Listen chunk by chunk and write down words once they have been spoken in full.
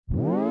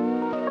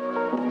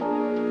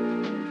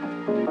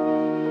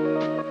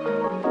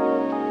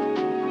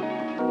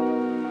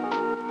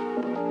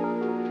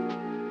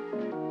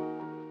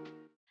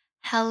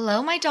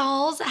Hello, my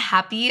dolls.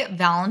 Happy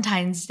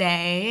Valentine's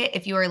Day.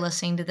 If you are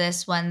listening to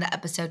this when the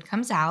episode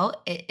comes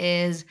out, it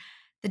is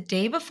the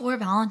day before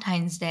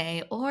Valentine's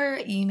Day, or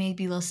you may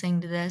be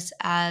listening to this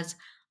as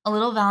a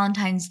little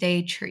Valentine's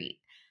Day treat.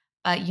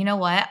 But you know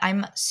what?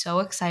 I'm so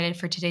excited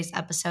for today's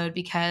episode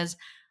because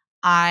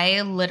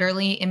I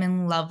literally am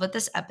in love with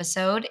this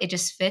episode. It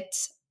just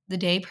fits the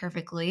day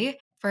perfectly.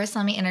 First,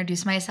 let me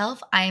introduce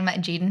myself. I'm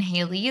Jaden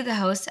Haley, the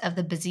host of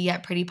the Busy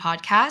Yet Pretty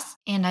podcast,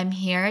 and I'm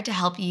here to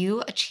help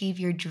you achieve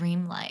your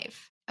dream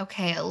life.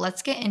 Okay,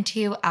 let's get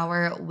into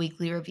our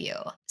weekly review.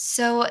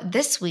 So,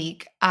 this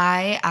week,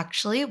 I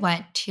actually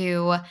went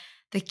to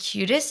the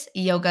cutest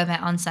yoga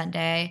event on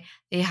Sunday.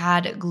 They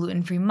had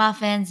gluten free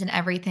muffins and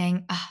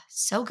everything.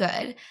 So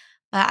good.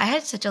 But I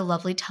had such a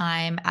lovely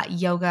time at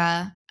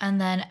yoga.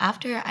 And then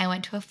after I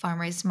went to a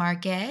farmer's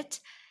market,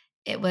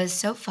 it was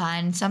so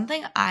fun.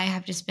 Something I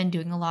have just been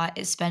doing a lot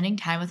is spending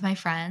time with my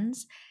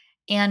friends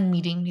and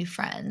meeting new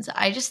friends.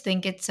 I just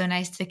think it's so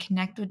nice to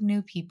connect with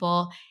new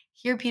people,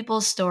 hear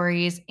people's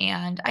stories,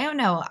 and I don't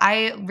know,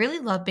 I really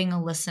love being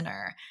a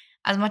listener.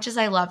 As much as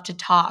I love to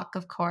talk,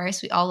 of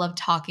course, we all love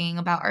talking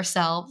about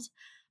ourselves,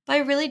 but I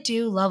really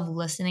do love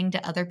listening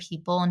to other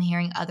people and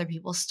hearing other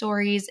people's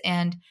stories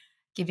and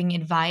giving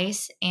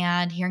advice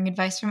and hearing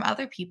advice from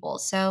other people.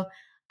 So,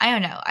 I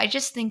don't know. I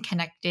just think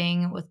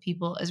connecting with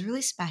people is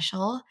really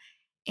special.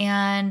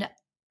 And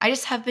I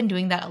just have been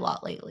doing that a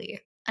lot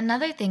lately.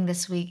 Another thing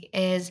this week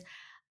is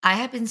I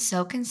have been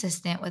so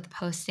consistent with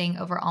posting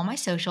over all my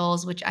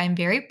socials, which I'm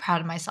very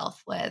proud of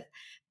myself with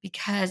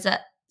because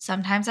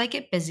sometimes I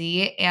get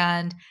busy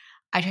and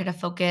I try to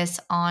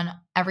focus on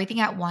everything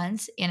at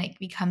once and it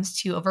becomes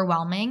too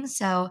overwhelming.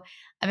 So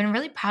I've been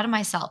really proud of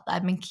myself that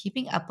I've been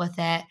keeping up with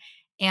it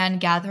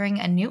and gathering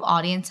a new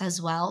audience as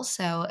well.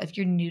 So if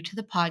you're new to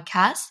the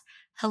podcast,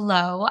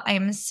 hello, I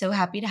am so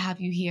happy to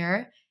have you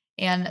here.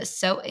 And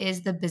so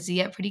is the Busy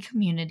Yet Pretty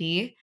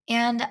community.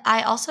 And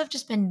I also have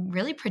just been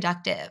really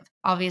productive.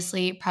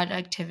 Obviously,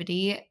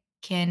 productivity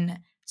can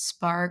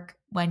spark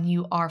when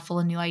you are full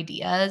of new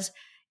ideas.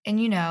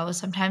 And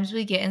sometimes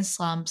we get in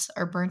slumps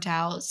or burnt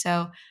out.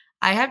 So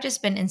I have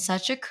just been in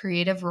such a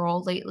creative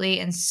role lately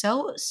and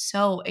so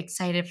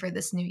excited for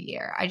this new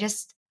year.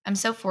 I'm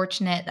so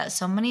fortunate that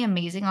so many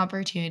amazing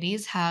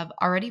opportunities have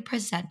already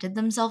presented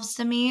themselves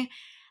to me,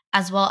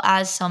 as well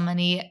as so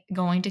many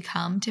going to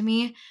come to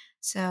me.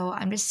 So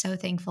I'm just so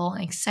thankful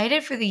and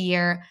excited for the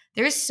year.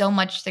 There's so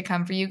much to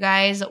come for you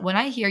guys. When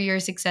I hear your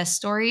success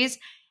stories,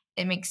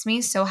 it makes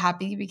me so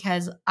happy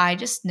because I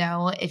just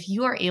know if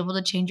you are able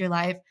to change your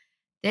life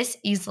this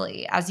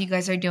easily, as you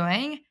guys are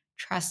doing,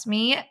 trust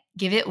me,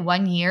 give it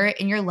 1 year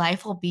and your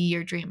life will be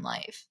your dream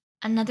life.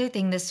 Another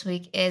thing this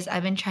week is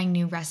I've been trying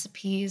new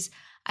recipes.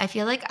 I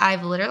feel like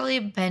I've literally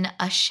been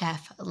a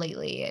chef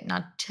lately,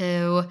 not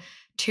to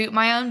toot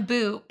my own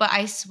boot, but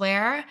I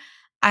swear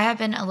I have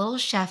been a little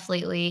chef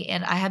lately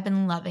and I have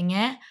been loving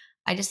it.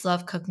 I just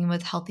love cooking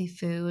with healthy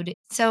food.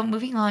 So,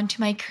 moving on to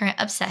my current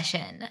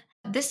obsession.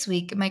 This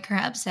week, my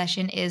current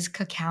obsession is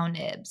cacao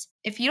nibs.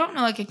 If you don't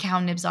know what cacao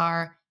nibs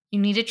are, you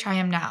need to try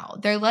them now.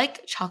 They're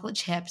like chocolate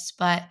chips,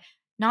 but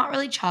not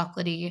really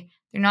chocolatey.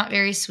 They're not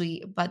very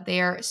sweet, but they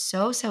are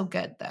so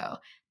good though.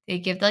 They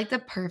give like the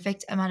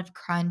perfect amount of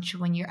crunch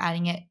when you're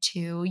adding it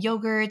to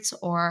yogurts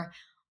or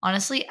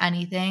honestly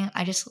anything.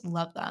 I just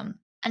love them.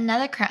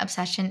 Another current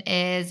obsession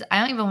is I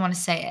don't even want to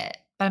say it,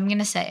 but I'm going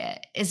to say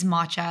it is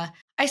matcha.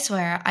 I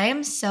swear, I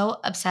am so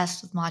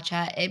obsessed with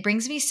matcha. It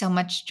brings me so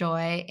much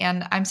joy,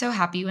 and I'm so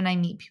happy when I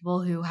meet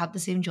people who have the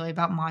same joy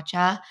about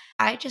matcha.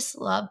 I just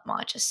love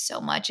matcha so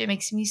much. It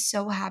makes me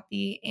so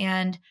happy,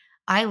 and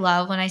I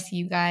love when I see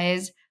you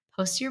guys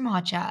post your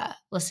matcha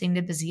listening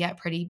to Busy Yet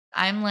Pretty.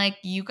 I'm like,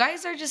 you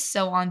guys are just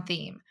so on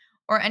theme.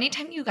 Or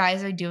anytime you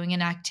guys are doing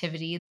an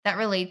activity that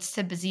relates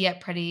to Busy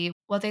Yet Pretty,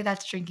 whether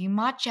that's drinking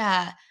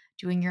matcha,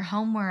 doing your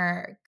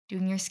homework,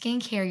 doing your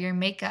skincare, your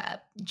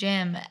makeup,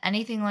 gym,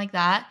 anything like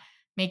that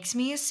makes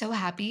me so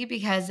happy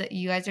because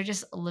you guys are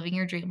just living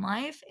your dream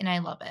life and I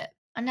love it.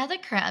 Another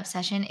current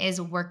obsession is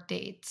work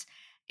dates.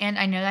 And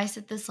I know that I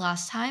said this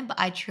last time, but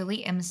I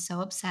truly am so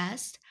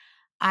obsessed.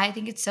 I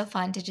think it's so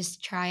fun to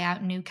just try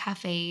out new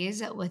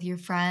cafes with your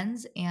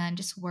friends and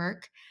just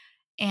work.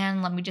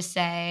 And let me just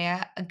say,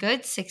 a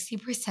good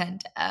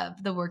 60%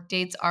 of the work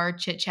dates are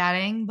chit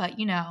chatting, but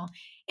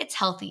it's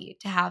healthy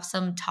to have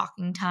some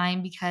talking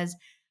time because,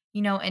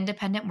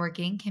 independent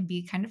working can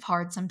be kind of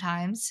hard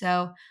sometimes.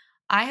 So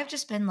I have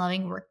just been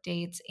loving work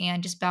dates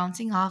and just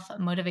bouncing off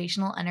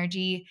motivational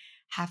energy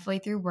halfway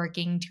through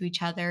working to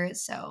each other.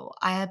 So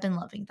I have been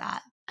loving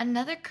that.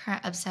 Another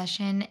current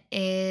obsession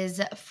is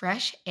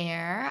fresh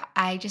air.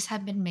 I just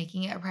have been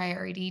making it a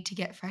priority to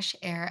get fresh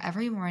air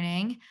every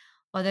morning,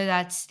 whether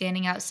that's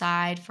standing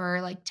outside for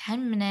like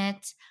 10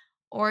 minutes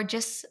or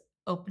just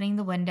opening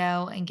the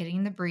window and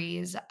getting the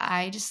breeze.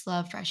 I just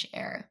love fresh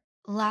air.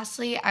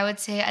 Lastly, I would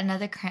say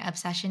another current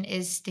obsession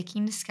is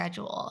sticking to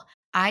schedule.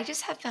 I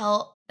just have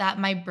felt that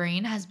my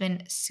brain has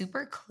been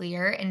super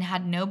clear and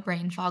had no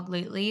brain fog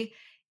lately.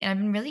 And I've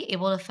been really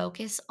able to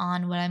focus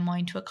on what I'm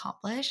wanting to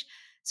accomplish.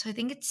 So I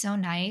think it's so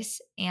nice.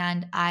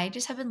 And I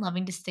just have been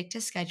loving to stick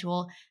to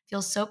schedule,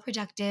 feels so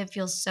productive,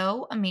 feels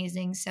so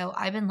amazing. So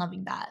I've been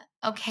loving that.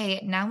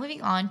 Okay, now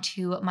moving on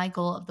to my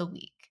goal of the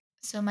week.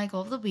 So my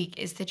goal of the week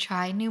is to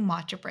try new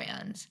matcha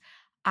brands.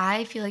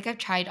 I feel like I've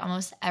tried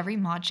almost every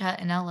matcha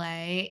in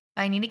LA.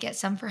 I need to get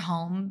some for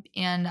home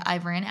and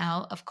I've ran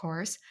out, of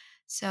course.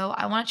 So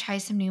I want to try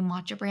some new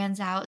matcha brands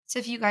out. So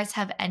if you guys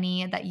have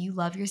any that you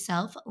love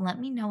yourself, let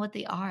me know what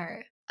they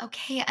are.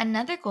 Okay,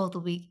 another goal of the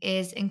week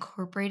is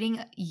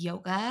incorporating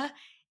yoga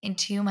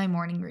into my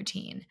morning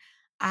routine.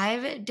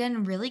 I've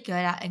done really good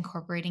at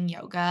incorporating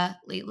yoga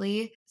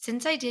lately.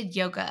 Since I did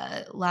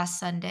yoga last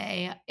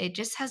Sunday, it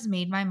just has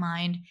made my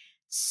mind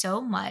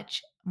so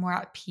much more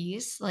at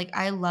peace. Like,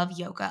 I love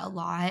yoga a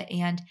lot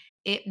and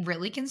it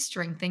really can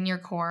strengthen your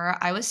core.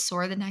 I was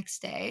sore the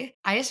next day.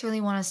 I just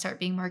really want to start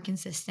being more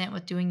consistent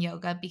with doing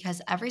yoga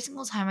because every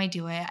single time I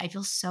do it, I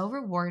feel so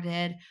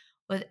rewarded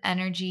with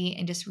energy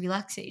and just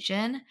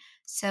relaxation.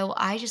 So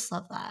I just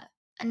love that.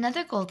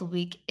 Another goal of the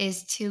week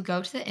is to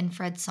go to the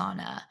infrared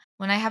sauna.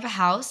 When I have a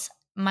house,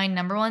 my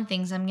number one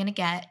things I'm going to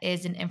get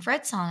is an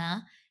infrared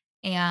sauna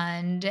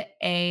and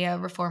a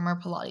reformer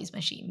Pilates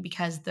machine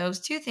because those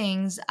two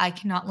things I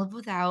cannot live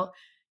without,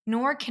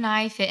 nor can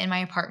I fit in my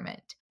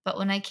apartment. But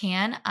when I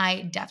can,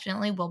 I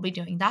definitely will be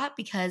doing that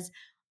because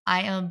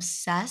I am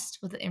obsessed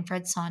with the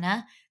infrared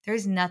sauna.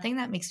 There's nothing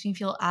that makes me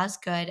feel as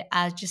good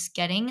as just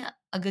getting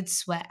a good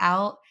sweat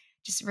out,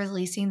 just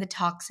releasing the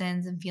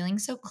toxins and feeling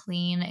so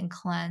clean and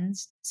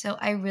cleansed. So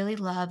I really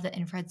love the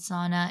infrared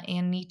sauna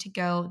and need to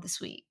go this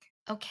week.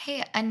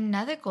 Okay,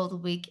 another goal of the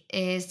week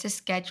is to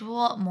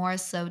schedule more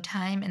slow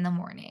time in the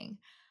morning.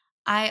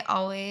 I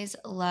always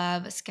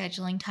love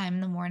scheduling time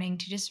in the morning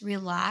to just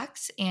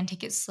relax and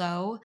take it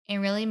slow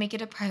and really make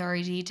it a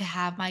priority to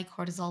have my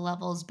cortisol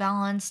levels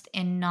balanced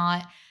and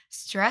not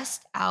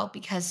stressed out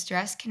because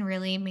stress can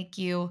really make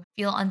you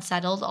feel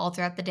unsettled all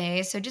throughout the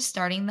day. So just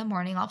starting the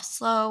morning off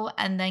slow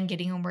and then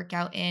getting a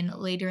workout in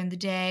later in the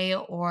day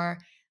or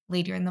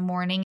later in the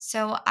morning.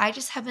 So I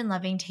just have been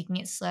loving taking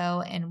it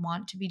slow and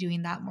want to be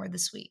doing that more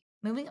this week.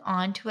 Moving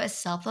on to a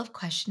self love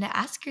question to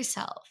ask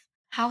yourself.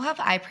 How have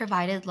I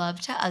provided love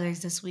to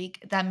others this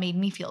week that made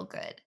me feel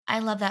good? I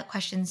love that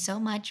question so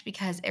much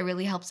because it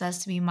really helps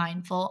us to be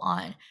mindful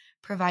on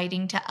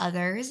providing to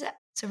others.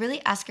 So,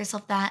 really ask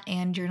yourself that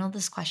and journal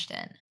this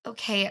question.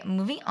 Okay,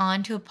 moving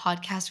on to a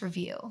podcast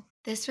review.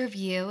 This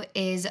review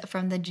is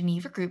from the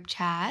Geneva group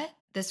chat.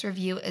 This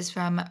review is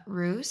from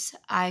Roos.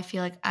 I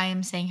feel like I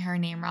am saying her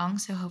name wrong,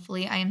 so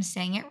hopefully I am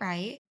saying it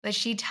right. But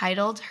she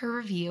titled her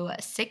review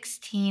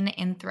 16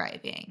 and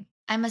Thriving.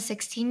 I'm a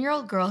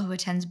 16-year-old girl who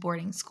attends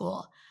boarding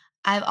school.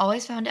 I've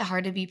always found it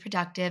hard to be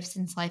productive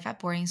since life at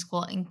boarding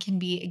school and can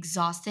be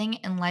exhausting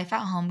and life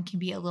at home can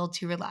be a little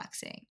too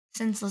relaxing.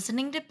 Since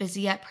listening to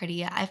Busy Yet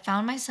Pretty, I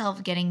found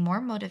myself getting more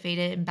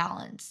motivated and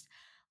balanced,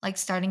 like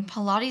starting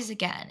Pilates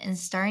again and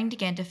starting to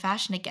get into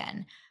fashion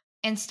again,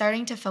 and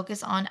starting to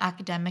focus on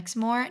academics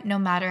more no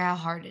matter how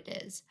hard it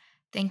is.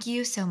 Thank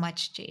you so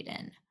much,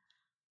 Jaden.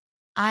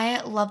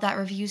 I love that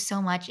review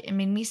so much. It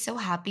made me so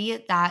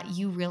happy that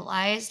you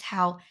realized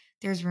how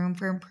there's room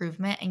for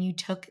improvement and you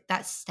took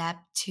that step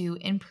to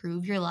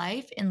improve your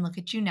life. And look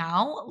at you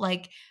now.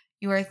 Like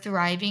you are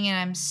thriving, and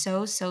I'm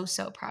so, so,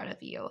 so proud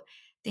of you.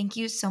 Thank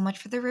you so much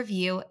for the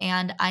review.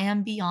 And I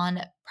am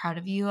beyond proud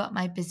of you,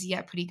 my busy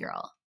yet pretty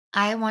girl.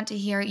 I want to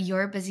hear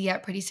your busy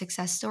yet pretty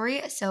success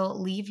story. So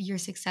leave your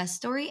success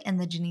story in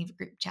the Geneva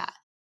group chat.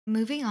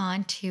 Moving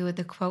on to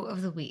the quote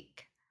of the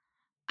week.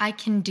 I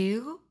can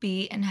do,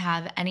 be, and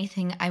have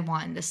anything I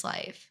want in this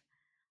life.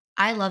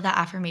 I love that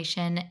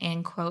affirmation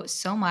and quote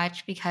so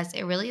much because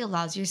it really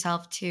allows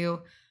yourself to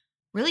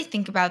really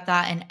think about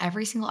that in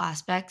every single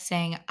aspect,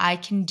 saying, I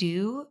can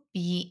do,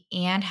 be,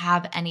 and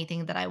have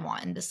anything that I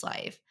want in this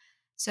life.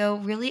 So,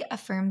 really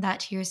affirm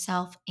that to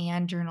yourself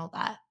and journal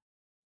that.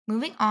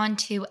 Moving on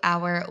to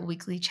our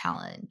weekly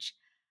challenge.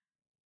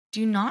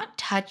 Do not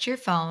touch your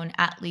phone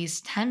at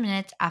least 10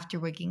 minutes after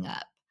waking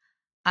up.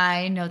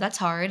 I know that's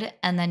hard,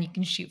 and then you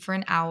can shoot for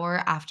an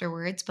hour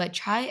afterwards, but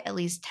try at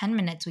least 10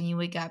 minutes when you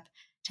wake up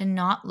to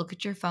not look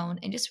at your phone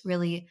and just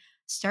really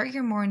start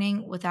your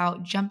morning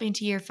without jumping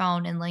to your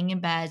phone and laying in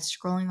bed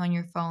scrolling on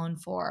your phone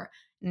for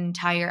an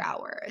entire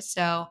hour.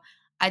 So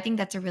I think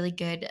that's a really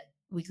good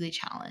weekly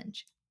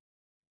challenge.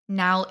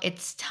 Now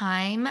it's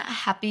time.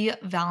 Happy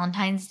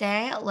Valentine's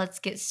Day. Let's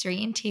get straight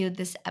into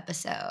this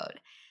episode.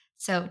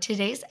 So,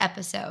 today's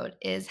episode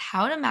is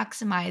how to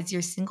maximize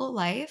your single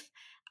life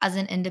as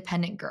an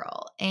independent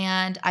girl.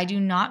 And I do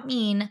not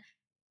mean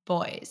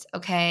boys,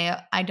 okay?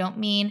 I don't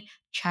mean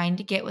trying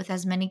to get with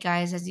as many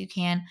guys as you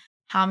can.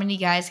 How many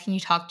guys can you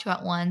talk to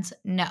at once?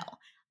 No.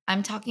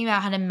 I'm talking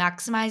about how to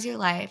maximize your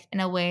life in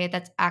a way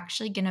that's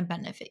actually going to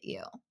benefit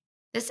you.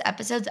 This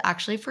episode's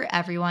actually for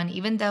everyone,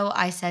 even though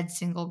I said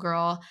single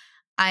girl.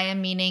 I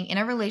am meaning in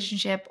a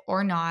relationship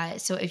or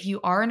not. So if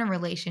you are in a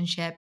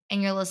relationship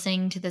and you're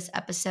listening to this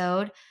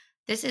episode,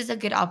 this is a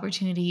good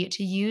opportunity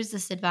to use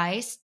this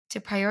advice to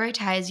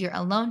prioritize your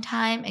alone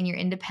time and your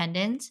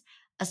independence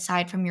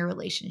aside from your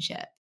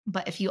relationship.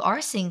 But if you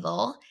are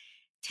single,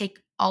 Take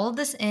all of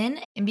this in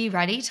and be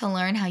ready to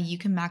learn how you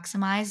can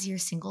maximize your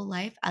single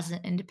life as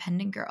an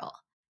independent girl.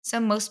 So,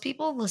 most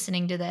people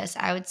listening to this,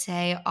 I would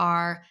say,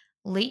 are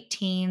late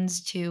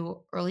teens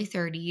to early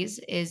 30s,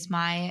 is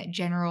my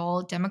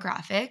general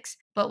demographics.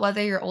 But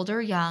whether you're old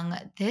or young,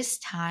 this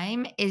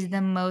time is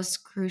the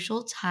most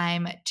crucial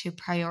time to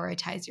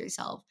prioritize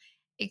yourself,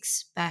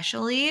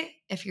 especially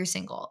if you're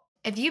single.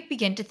 If you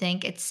begin to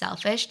think it's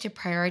selfish to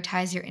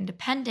prioritize your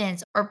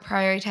independence or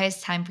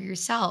prioritize time for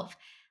yourself,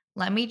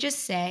 let me just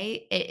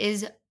say it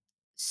is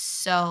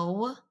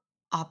so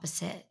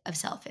opposite of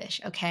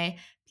selfish, okay?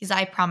 Because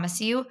I promise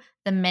you,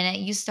 the minute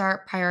you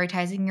start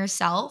prioritizing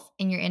yourself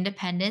and your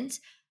independence,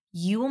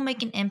 you will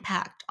make an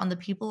impact on the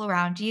people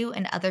around you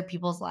and other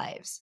people's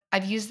lives.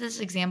 I've used this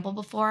example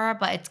before,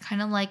 but it's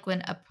kind of like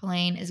when a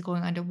plane is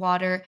going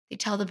underwater. They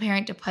tell the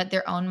parent to put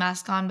their own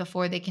mask on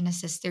before they can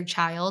assist their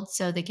child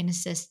so they can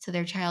assist to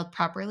their child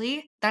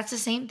properly. That's the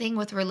same thing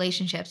with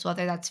relationships,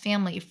 whether that's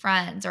family,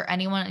 friends, or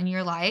anyone in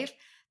your life.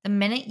 The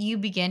minute you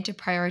begin to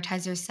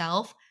prioritize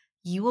yourself,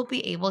 you will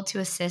be able to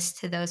assist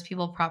to those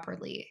people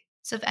properly.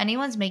 So, if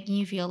anyone's making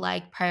you feel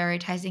like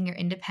prioritizing your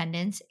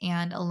independence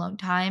and alone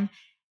time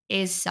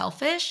is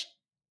selfish,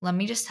 let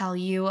me just tell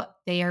you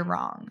they are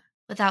wrong.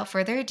 Without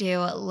further ado,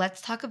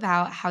 let's talk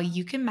about how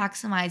you can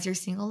maximize your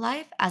single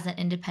life as an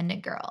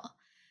independent girl.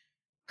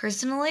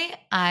 Personally,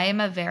 I am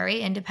a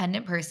very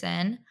independent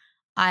person.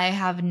 I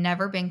have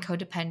never been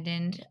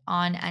codependent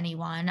on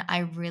anyone. I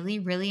really,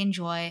 really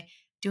enjoy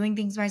doing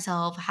things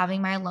myself,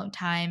 having my alone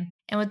time.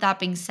 And with that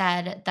being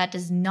said, that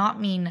does not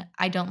mean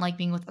I don't like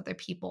being with other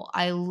people.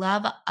 I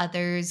love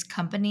others'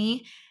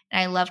 company and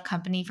I love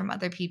company from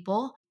other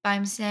people. But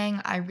I'm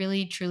saying I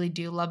really, truly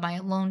do love my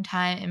alone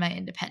time and my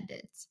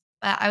independence.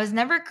 But I was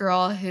never a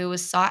girl who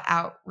sought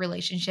out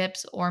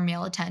relationships or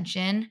male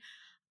attention.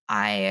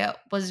 I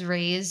was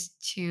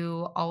raised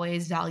to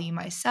always value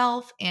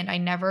myself, and I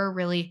never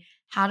really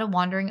had a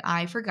wandering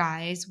eye for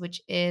guys,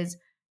 which is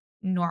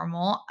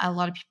normal. A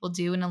lot of people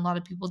do, and a lot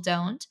of people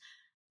don't.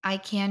 Eye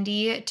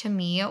candy to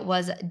me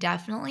was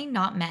definitely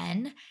not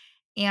men.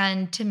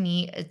 And to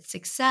me, it's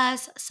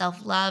success,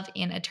 self love,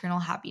 and eternal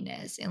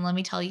happiness. And let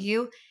me tell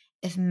you,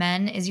 if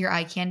men is your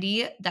eye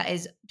candy, that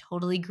is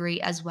totally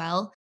great as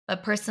well.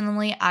 But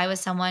personally, I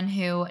was someone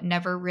who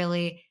never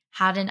really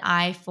had an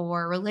eye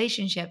for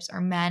relationships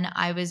or men.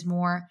 I was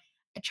more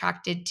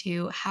attracted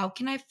to how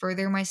can I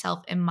further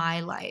myself in my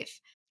life.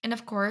 And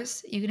of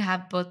course, you can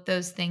have both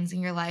those things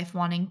in your life,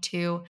 wanting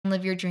to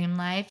live your dream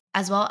life,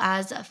 as well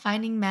as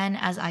finding men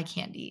as eye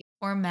candy,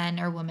 or men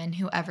or women,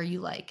 whoever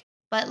you like.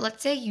 But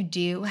let's say you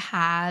do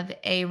have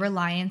a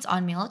reliance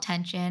on male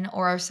attention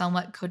or are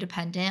somewhat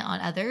codependent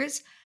on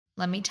others.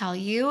 Let me tell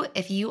you,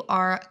 if you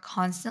are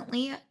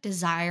constantly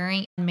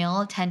desiring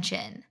male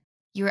attention,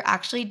 you're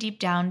actually deep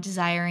down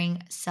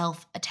desiring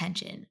self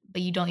attention,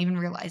 but you don't even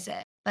realize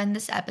it. But in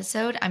this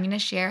episode, I'm going to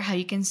share how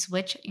you can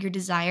switch your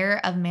desire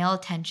of male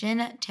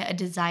attention to a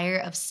desire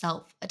of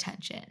self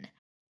attention.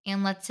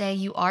 And let's say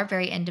you are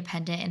very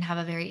independent and have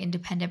a very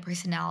independent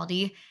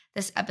personality.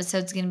 This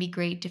episode is going to be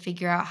great to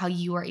figure out how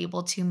you are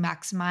able to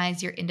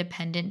maximize your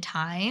independent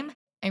time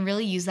and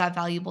really use that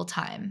valuable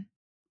time.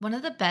 One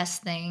of the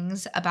best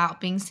things about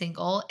being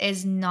single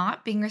is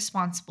not being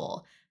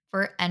responsible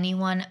for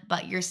anyone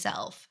but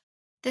yourself.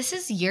 This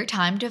is your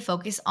time to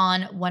focus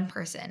on one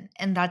person,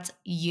 and that's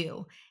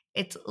you.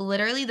 It's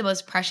literally the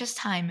most precious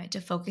time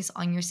to focus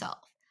on yourself.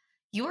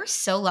 You are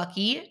so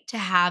lucky to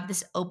have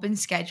this open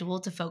schedule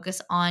to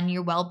focus on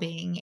your well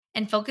being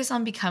and focus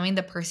on becoming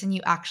the person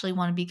you actually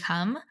want to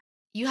become.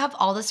 You have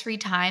all this free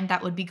time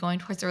that would be going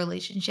towards a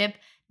relationship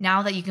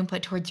now that you can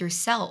put towards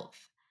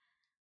yourself.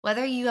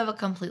 Whether you have a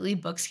completely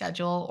booked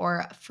schedule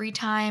or free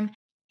time,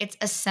 it's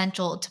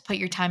essential to put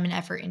your time and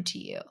effort into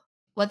you.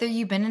 Whether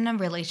you've been in a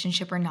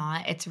relationship or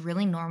not, it's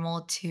really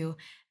normal to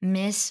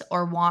miss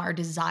or want or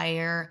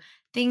desire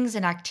things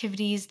and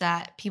activities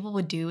that people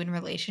would do in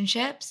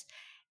relationships.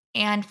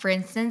 And for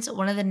instance,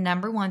 one of the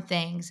number one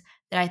things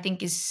that I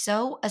think is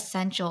so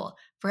essential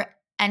for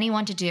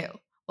anyone to do,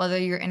 whether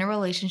you're in a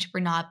relationship or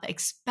not, but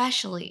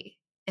especially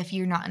if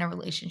you're not in a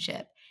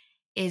relationship,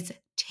 is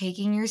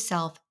taking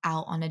yourself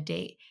out on a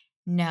date.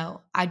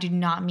 No, I do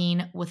not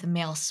mean with a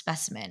male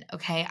specimen,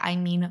 okay? I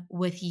mean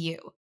with you,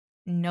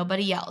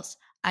 nobody else.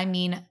 I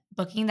mean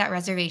booking that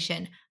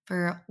reservation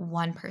for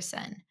one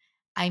person.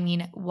 I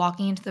mean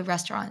walking into the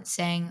restaurant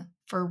saying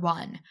for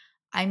one.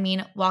 I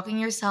mean walking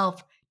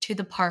yourself to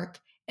the park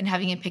and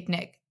having a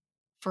picnic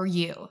for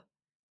you.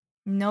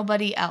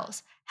 Nobody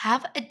else.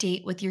 Have a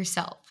date with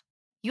yourself.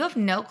 You have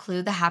no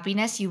clue the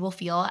happiness you will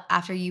feel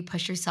after you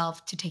push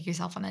yourself to take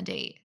yourself on a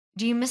date.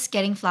 Do you miss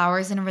getting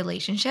flowers in a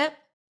relationship?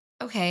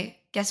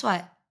 Okay, guess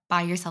what?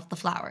 Buy yourself the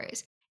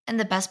flowers. And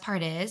the best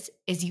part is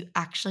you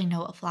actually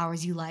know what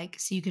flowers you like,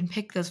 so you can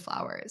pick those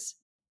flowers.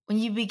 When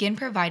you begin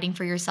providing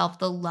for yourself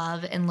the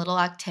love and little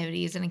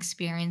activities and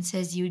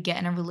experiences you would get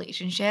in a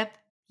relationship,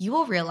 you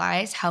will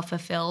realize how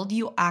fulfilled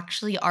you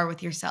actually are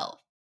with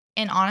yourself.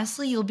 And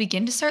honestly, you'll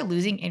begin to start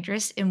losing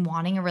interest in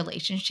wanting a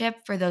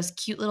relationship for those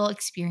cute little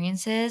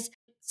experiences.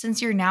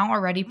 since you're now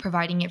already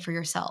providing it for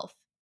yourself.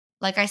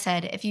 Like I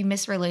said, if you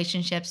miss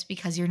relationships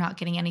because you're not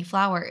getting any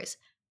flowers,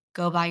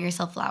 go buy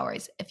yourself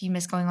flowers. If you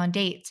miss going on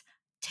dates,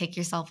 take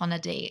yourself on a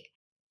date.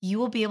 You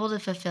will be able to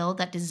fulfill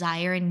that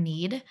desire and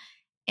need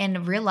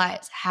and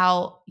realize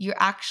how you're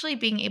actually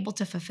being able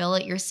to fulfill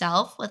it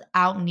yourself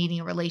without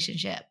needing a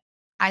relationship.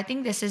 I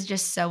think this is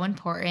just so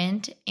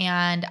important.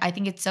 And I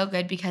think it's so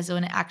good because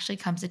when it actually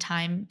comes to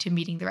time to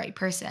meeting the right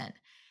person,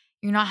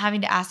 you're not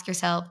having to ask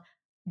yourself,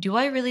 do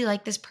I really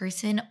like this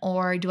person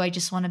or do I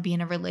just want to be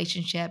in a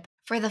relationship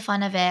for the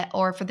fun of it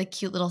or for the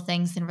cute little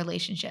things in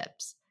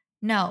relationships?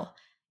 No,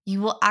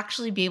 you will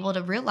actually be able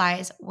to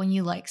realize when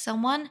you like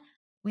someone,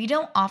 we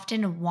don't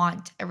often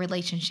want a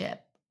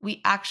relationship.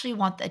 We actually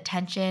want the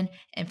attention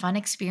and fun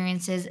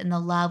experiences and the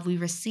love we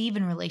receive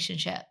in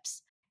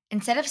relationships.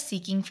 Instead of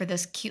seeking for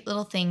those cute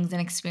little things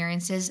and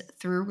experiences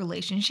through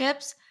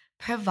relationships,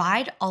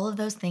 provide all of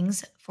those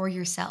things for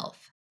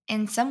yourself.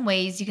 In some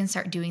ways, you can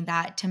start doing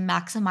that to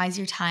maximize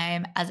your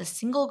time as a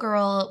single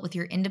girl with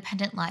your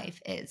independent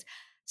life is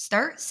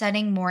start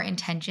setting more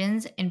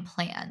intentions and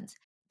plans.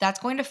 That's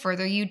going to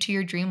further you to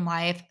your dream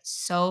life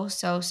so,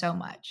 so, so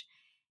much.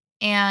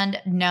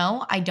 And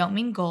no, I don't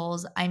mean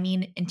goals, I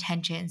mean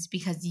intentions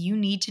because you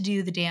need to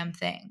do the damn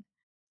thing.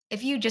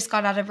 If you just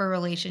got out of a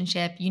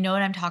relationship, you know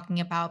what I'm talking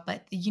about,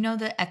 but you know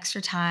the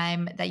extra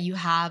time that you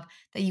have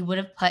that you would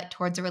have put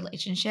towards a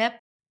relationship,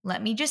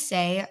 let me just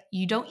say,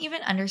 you don't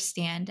even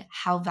understand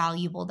how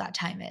valuable that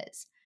time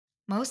is.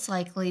 Most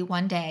likely,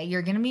 one day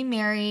you're gonna be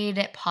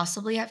married,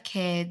 possibly have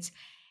kids,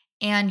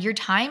 and your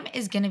time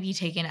is gonna be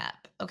taken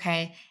up,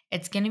 okay?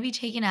 It's gonna be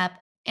taken up,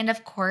 and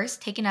of course,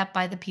 taken up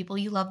by the people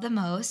you love the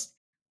most,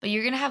 but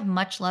you're gonna have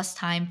much less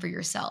time for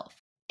yourself.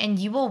 And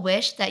you will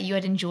wish that you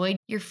had enjoyed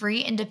your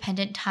free,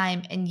 independent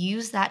time and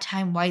used that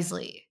time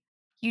wisely.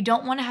 You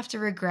don't wanna have to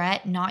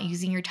regret not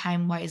using your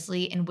time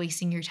wisely and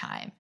wasting your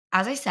time.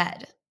 As I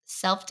said,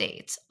 self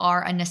dates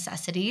are a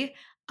necessity.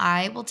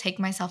 I will take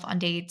myself on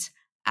dates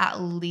at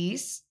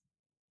least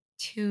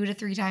 2 to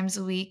 3 times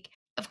a week.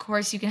 Of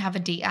course, you can have a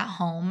date at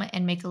home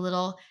and make a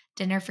little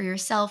dinner for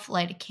yourself,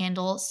 light a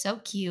candle, so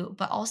cute,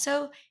 but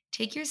also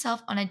take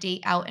yourself on a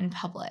date out in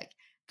public.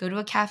 Go to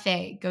a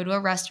cafe, go to a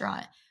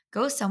restaurant,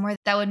 go somewhere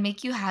that would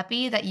make you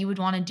happy that you would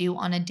want to do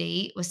on a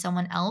date with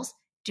someone else.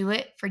 Do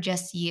it for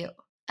just you.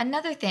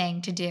 Another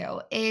thing to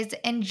do is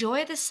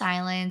enjoy the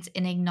silence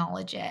and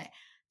acknowledge it.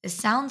 This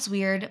sounds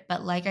weird,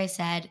 but like I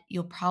said,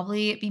 you'll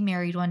probably be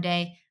married one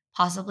day,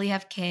 possibly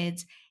have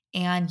kids,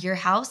 and your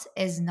house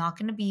is not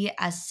going to be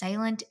as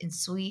silent and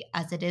sweet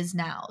as it is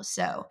now.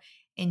 So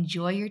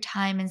enjoy your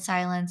time in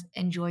silence,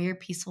 enjoy your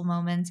peaceful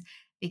moments,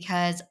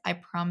 because I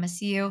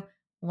promise you,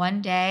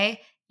 one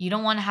day you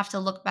don't want to have to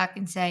look back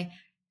and say,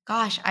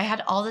 gosh, I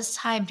had all this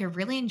time to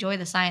really enjoy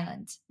the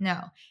silence.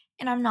 No.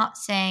 And I'm not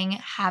saying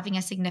having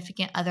a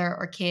significant other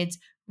or kids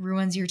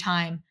ruins your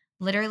time.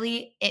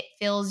 Literally, it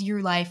fills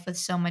your life with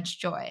so much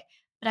joy.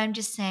 But I'm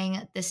just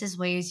saying this is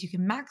ways you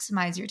can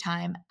maximize your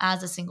time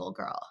as a single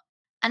girl.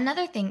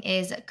 Another thing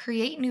is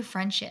create new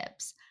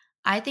friendships.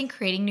 I think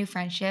creating new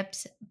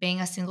friendships, being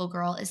a single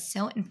girl, is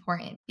so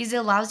important because it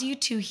allows you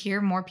to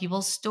hear more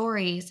people's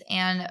stories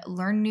and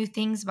learn new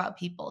things about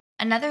people.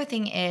 Another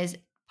thing is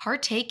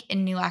partake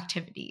in new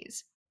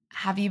activities.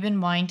 Have you been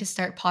wanting to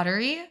start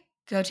pottery?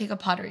 Go take a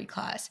pottery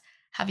class.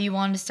 Have you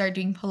wanted to start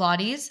doing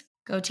Pilates?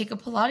 Go take a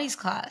Pilates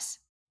class.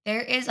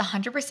 There is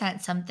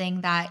 100%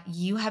 something that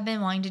you have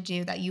been wanting to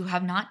do that you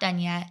have not done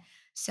yet.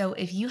 So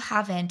if you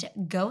haven't,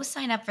 go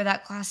sign up for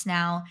that class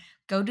now,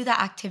 go do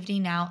that activity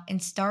now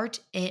and start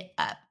it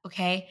up,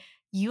 okay?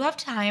 You have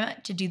time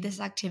to do this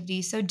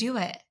activity, so do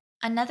it.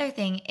 Another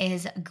thing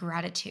is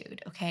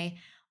gratitude, okay?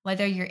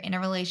 Whether you're in a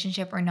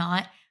relationship or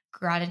not,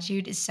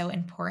 gratitude is so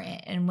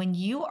important. And when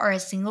you are a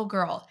single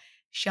girl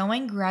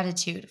showing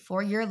gratitude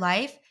for your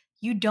life,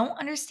 you don't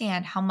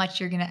understand how much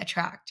you're gonna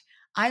attract.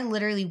 I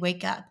literally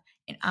wake up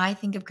and I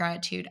think of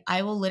gratitude.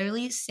 I will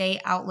literally say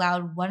out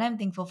loud what I'm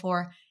thankful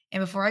for,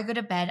 and before I go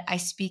to bed, I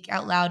speak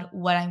out loud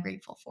what I'm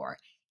grateful for.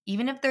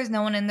 Even if there's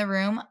no one in the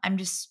room, I'm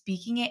just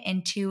speaking it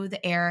into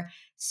the air,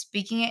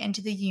 speaking it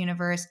into the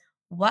universe,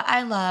 what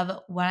I love,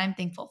 what I'm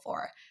thankful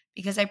for.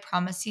 Because I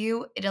promise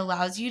you, it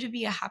allows you to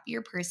be a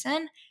happier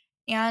person.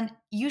 And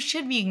you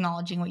should be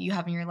acknowledging what you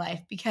have in your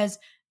life because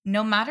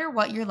no matter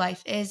what your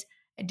life is,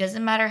 it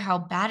doesn't matter how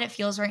bad it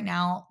feels right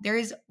now, there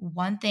is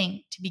one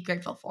thing to be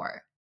grateful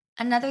for.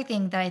 Another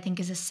thing that I think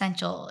is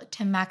essential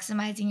to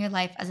maximizing your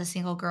life as a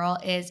single girl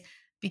is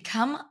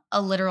become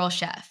a literal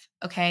chef,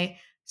 okay?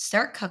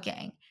 Start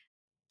cooking.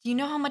 Do you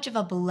know how much of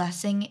a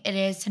blessing it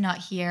is to not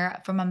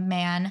hear from a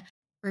man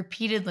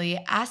repeatedly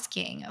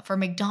asking for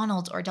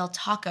McDonald's or Del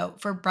Taco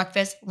for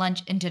breakfast,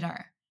 lunch, and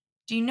dinner?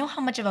 Do you know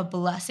how much of a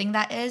blessing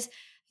that is?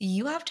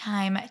 You have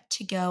time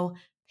to go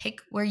pick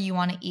where you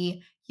want to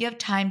eat. You have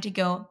time to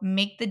go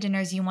make the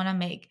dinners you want to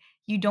make.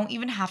 You don't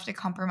even have to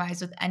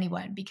compromise with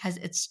anyone because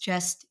it's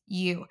just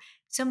you.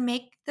 So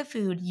make the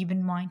food you've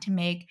been wanting to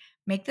make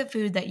the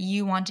food that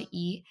you want to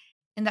eat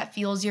and that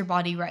feels your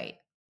body right.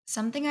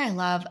 Something I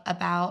love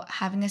about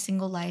having a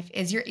single life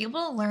is you're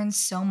able to learn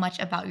so much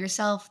about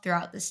yourself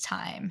throughout this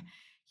time.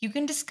 You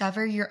can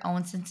discover your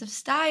own sense of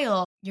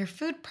style, your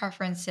food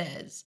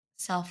preferences,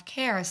 self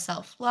care,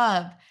 self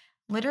love,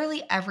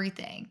 literally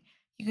everything.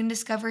 You can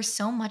discover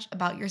so much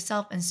about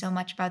yourself and so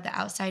much about the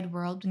outside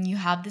world when you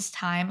have this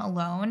time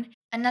alone.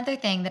 Another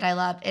thing that I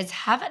love is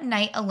have a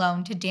night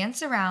alone to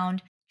dance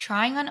around,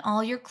 trying on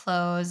all your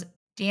clothes,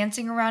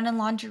 dancing around in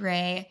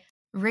lingerie,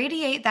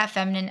 radiate that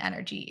feminine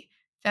energy.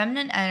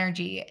 Feminine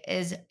energy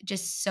is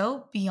just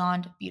so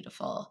beyond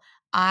beautiful.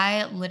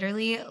 I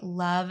literally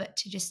love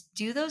to just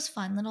do those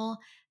fun little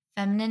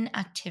feminine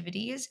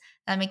activities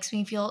that makes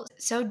me feel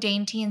so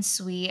dainty and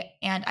sweet.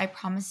 And I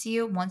promise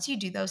you, once you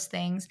do those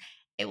things,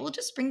 it will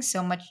just bring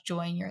so much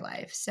joy in your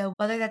life. So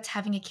whether that's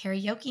having a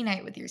karaoke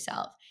night with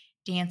yourself,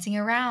 dancing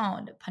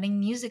around, putting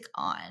music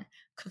on,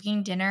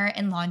 cooking dinner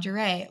in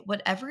lingerie,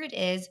 whatever it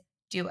is,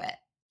 do it.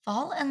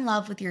 Fall in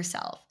love with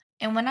yourself.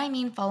 And when I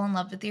mean fall in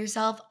love with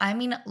yourself, I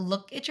mean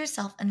look at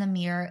yourself in the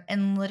mirror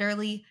and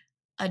literally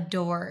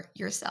adore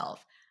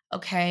yourself.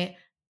 Okay.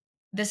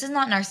 This is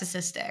not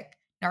narcissistic.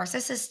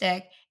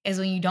 Narcissistic is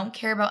when you don't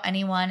care about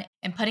anyone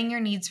and putting your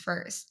needs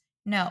first.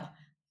 No,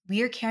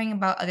 we are caring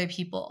about other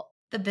people.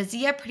 The busy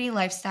yet pretty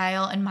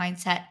lifestyle and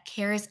mindset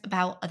cares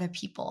about other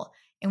people,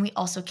 and we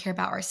also care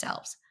about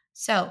ourselves.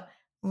 So,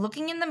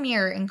 looking in the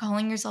mirror and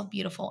calling yourself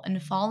beautiful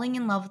and falling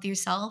in love with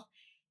yourself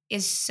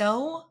is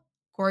so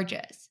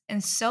gorgeous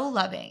and so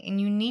loving,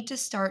 and you need to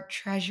start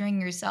treasuring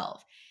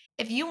yourself.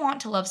 If you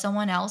want to love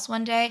someone else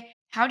one day,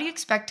 how do you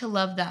expect to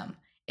love them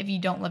if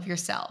you don't love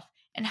yourself?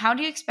 And how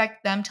do you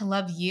expect them to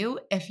love you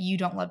if you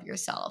don't love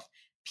yourself?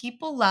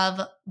 People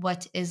love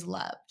what is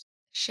loved.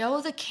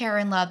 Show the care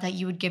and love that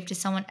you would give to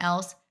someone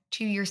else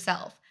to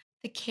yourself.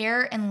 The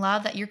care and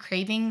love that you're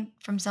craving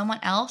from someone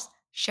else,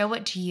 show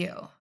it to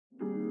you.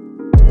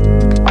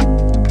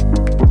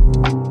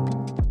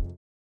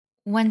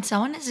 When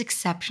someone is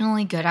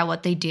exceptionally good at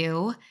what they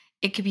do,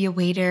 it could be a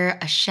waiter,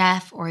 a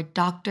chef, or a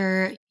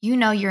doctor, you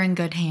know you're in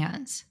good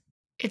hands.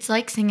 It's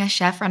like seeing a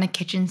chef run a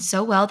kitchen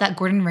so well that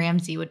Gordon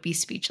Ramsay would be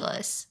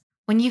speechless.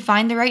 When you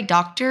find the right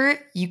doctor,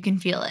 you can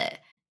feel it.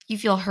 You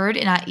feel heard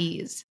and at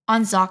ease.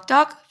 On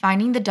ZocDoc,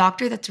 finding the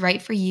doctor that's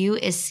right for you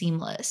is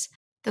seamless.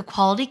 The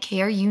quality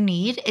care you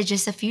need is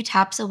just a few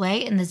taps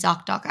away in the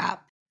ZocDoc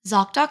app.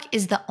 ZocDoc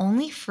is the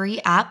only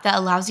free app that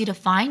allows you to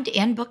find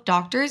and book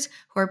doctors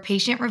who are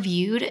patient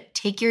reviewed,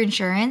 take your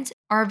insurance,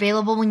 are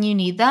available when you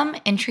need them,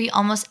 and treat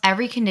almost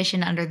every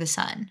condition under the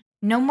sun.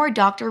 No more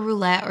doctor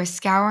roulette or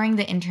scouring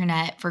the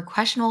internet for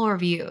questionable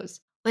reviews.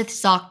 With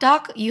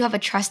ZocDoc, you have a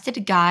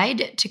trusted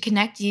guide to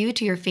connect you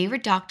to your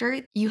favorite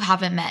doctor you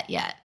haven't met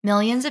yet.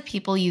 Millions of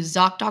people use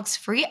ZocDoc's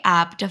free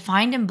app to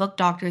find and book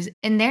doctors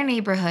in their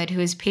neighborhood who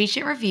is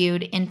patient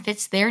reviewed and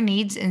fits their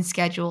needs and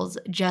schedules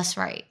just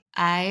right.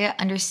 I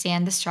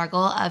understand the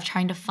struggle of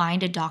trying to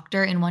find a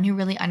doctor and one who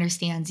really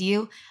understands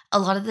you. A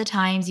lot of the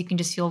times you can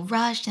just feel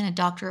rushed in a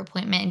doctor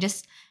appointment and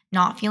just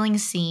not feeling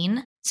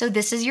seen. So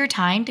this is your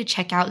time to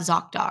check out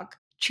ZocDoc.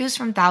 Choose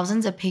from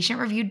thousands of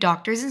patient-reviewed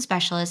doctors and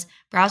specialists,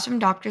 browse from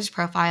doctors'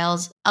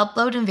 profiles,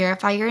 upload and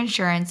verify your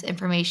insurance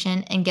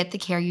information, and get the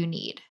care you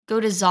need.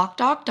 Go to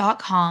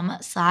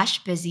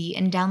ZocDoc.com/busy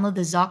and download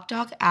the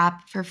ZocDoc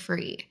app for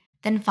free.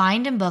 Then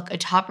find and book a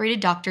top-rated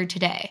doctor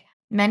today.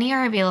 Many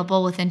are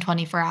available within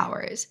 24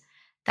 hours.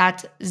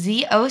 That's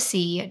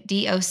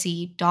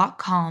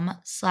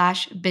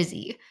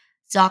ZocDoc.com/busy.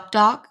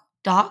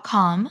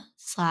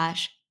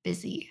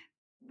 ZocDoc.com/busy.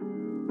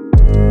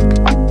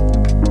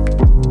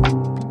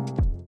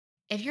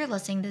 If you're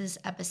listening to this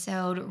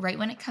episode right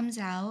when it comes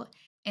out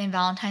and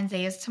Valentine's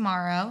Day is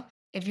tomorrow,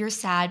 if you're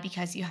sad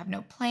because you have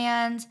no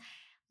plans,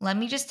 let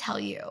me just tell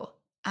you,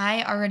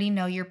 I already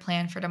know your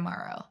plan for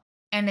tomorrow,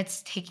 and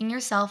it's taking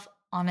yourself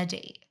on a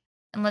date.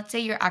 And let's say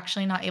you're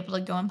actually not able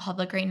to go in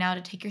public right now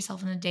to take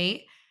yourself on a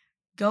date.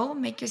 Go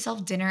make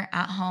yourself dinner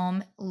at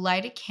home,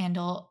 light a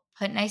candle,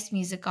 put nice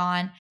music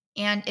on.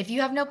 And if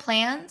you have no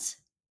plans,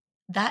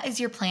 that is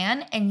your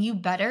plan, and you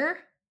better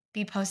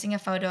be posting a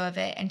photo of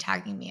it and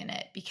tagging me in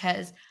it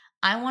because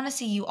I want to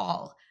see you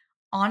all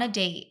on a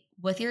date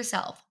with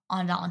yourself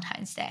on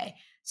Valentine's Day.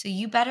 So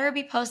you better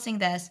be posting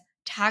this,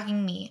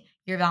 tagging me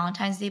your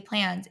Valentine's Day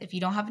plans. If you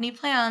don't have any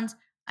plans,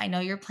 I know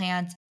your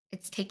plans.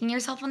 It's taking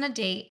yourself on a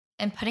date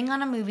and putting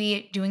on a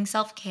movie, doing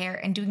self care,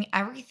 and doing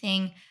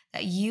everything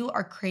that you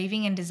are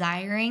craving and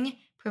desiring.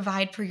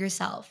 Provide for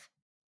yourself.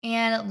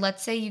 And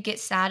let's say you get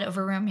sad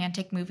over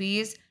romantic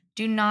movies,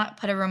 do not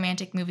put a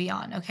romantic movie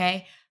on,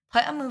 okay?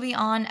 Put a movie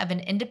on of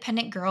an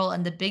independent girl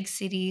in the big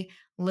city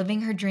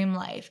living her dream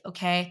life,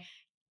 okay?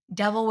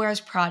 Devil Wears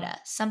Prada,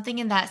 something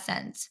in that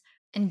sense.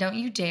 And don't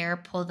you dare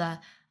pull the,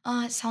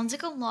 oh, it sounds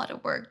like a lot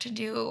of work to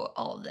do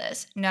all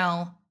this.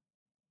 No,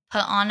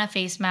 put on a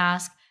face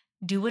mask,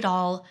 do it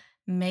all,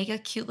 make a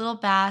cute little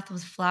bath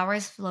with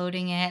flowers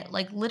floating it.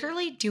 Like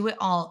literally do it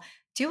all.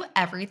 Do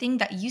everything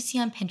that you see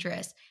on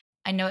Pinterest.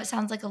 I know it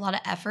sounds like a lot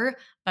of effort,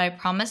 but I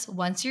promise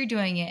once you're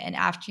doing it and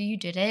after you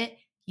did it,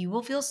 you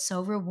will feel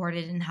so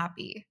rewarded and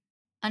happy.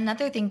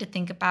 Another thing to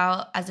think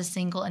about as a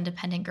single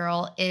independent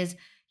girl is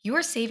you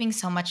are saving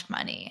so much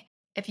money.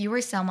 If you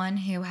were someone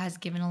who has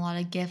given a lot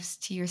of gifts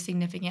to your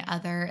significant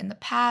other in the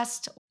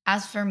past,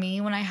 as for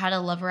me, when I had a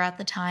lover at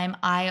the time,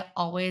 I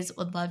always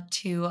would love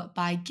to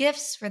buy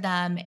gifts for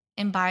them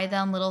and buy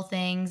them little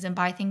things and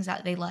buy things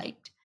that they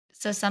liked.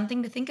 So,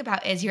 something to think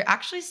about is you're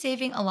actually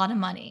saving a lot of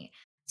money.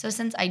 So,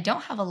 since I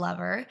don't have a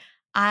lover,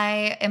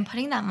 I am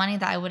putting that money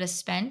that I would have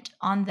spent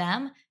on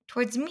them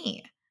towards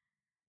me.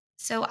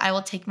 So I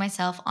will take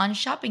myself on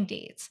shopping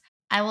dates.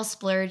 I will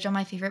splurge on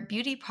my favorite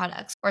beauty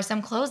products or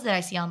some clothes that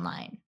I see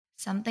online.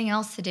 Something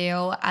else to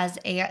do as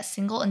a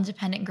single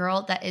independent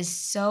girl that is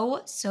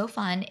so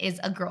fun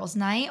is a girls'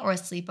 night or a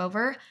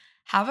sleepover.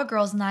 Have a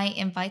girls' night,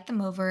 invite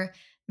them over,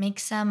 make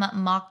some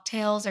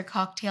mocktails or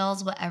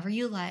cocktails, whatever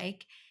you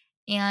like,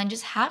 and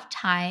just have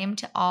time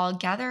to all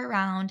gather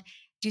around,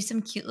 do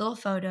some cute little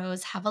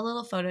photos, have a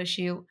little photo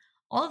shoot.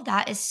 All of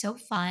that is so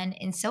fun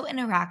and so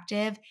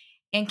interactive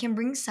and can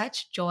bring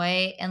such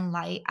joy and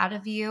light out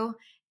of you.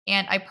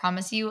 And I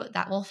promise you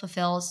that will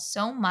fulfill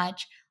so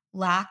much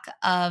lack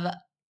of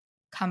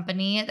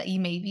company that you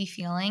may be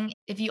feeling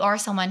if you are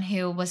someone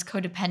who was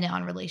codependent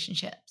on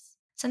relationships.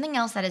 Something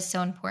else that is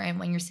so important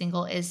when you're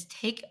single is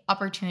take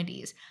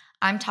opportunities.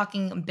 I'm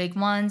talking big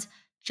ones,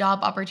 job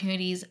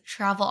opportunities,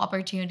 travel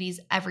opportunities,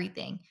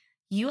 everything.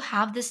 You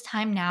have this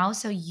time now,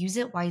 so use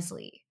it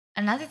wisely.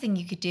 Another thing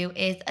you could do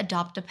is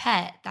adopt a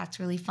pet. That's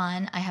really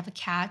fun. I have a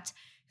cat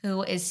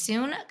who is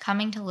soon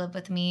coming to live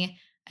with me.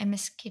 I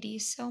miss Kitty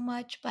so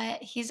much,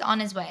 but he's on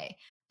his way.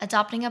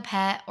 Adopting a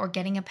pet or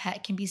getting a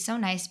pet can be so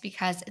nice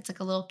because it's like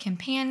a little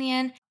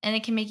companion and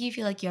it can make you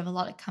feel like you have a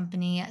lot of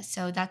company.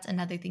 So that's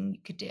another thing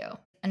you could do.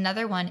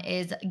 Another one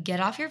is get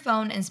off your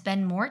phone and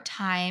spend more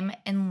time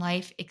in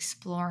life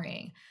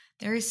exploring.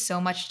 There is so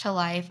much to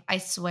life. I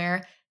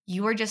swear,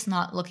 you are just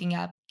not looking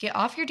up. Get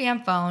off your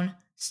damn phone,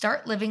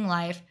 start living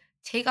life,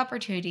 take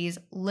opportunities,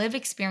 live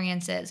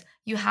experiences.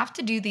 You have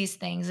to do these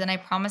things. And I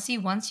promise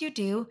you, once you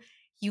do,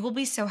 you will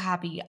be so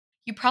happy.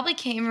 You probably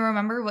can't even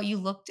remember what you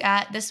looked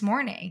at this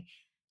morning.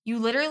 You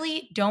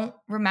literally don't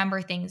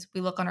remember things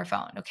we look on our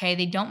phone, okay?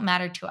 They don't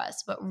matter to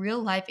us, but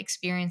real life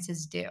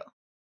experiences do.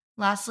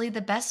 Lastly,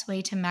 the best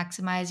way to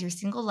maximize your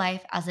single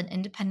life as an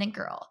independent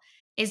girl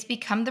is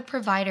become the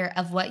provider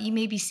of what you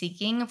may be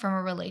seeking from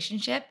a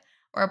relationship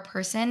or a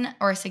person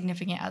or a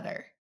significant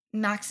other.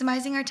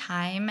 Maximizing our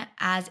time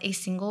as a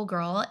single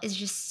girl is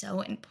just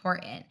so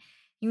important.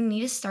 You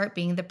need to start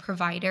being the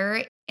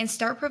provider and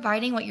start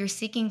providing what you're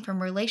seeking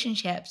from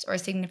relationships or a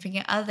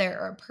significant other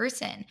or a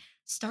person.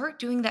 Start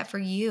doing that for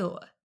you.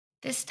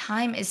 This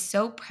time is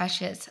so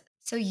precious,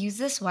 so use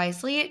this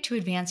wisely to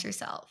advance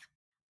yourself.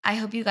 I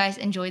hope you guys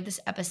enjoyed this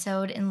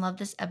episode and loved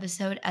this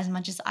episode as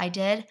much as I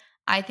did.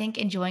 I think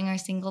enjoying our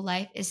single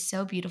life is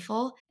so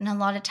beautiful. And a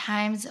lot of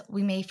times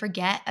we may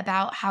forget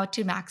about how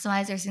to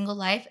maximize our single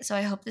life. So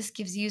I hope this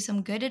gives you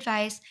some good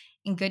advice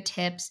and good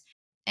tips.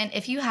 And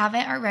if you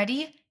haven't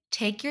already,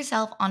 take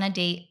yourself on a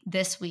date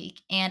this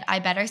week. And I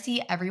better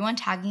see everyone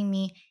tagging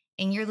me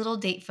in your little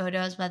date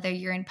photos, whether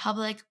you're in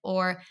public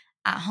or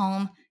at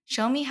home.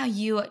 Show me how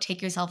you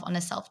take yourself on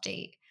a self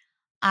date.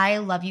 I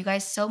love you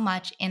guys so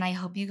much, and I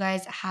hope you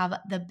guys have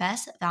the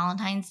best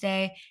Valentine's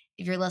Day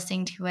if you're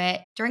listening to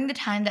it during the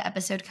time the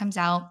episode comes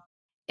out.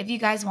 If you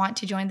guys want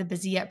to join the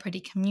Busy Yet Pretty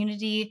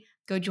community,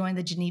 go join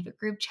the Geneva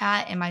group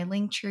chat in my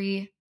link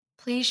tree.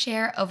 Please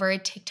share over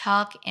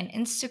TikTok and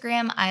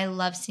Instagram. I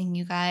love seeing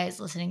you guys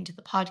listening to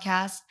the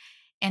podcast,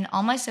 and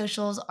all my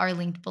socials are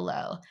linked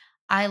below.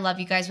 I love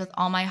you guys with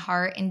all my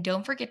heart, and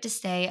don't forget to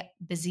stay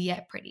busy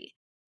yet pretty.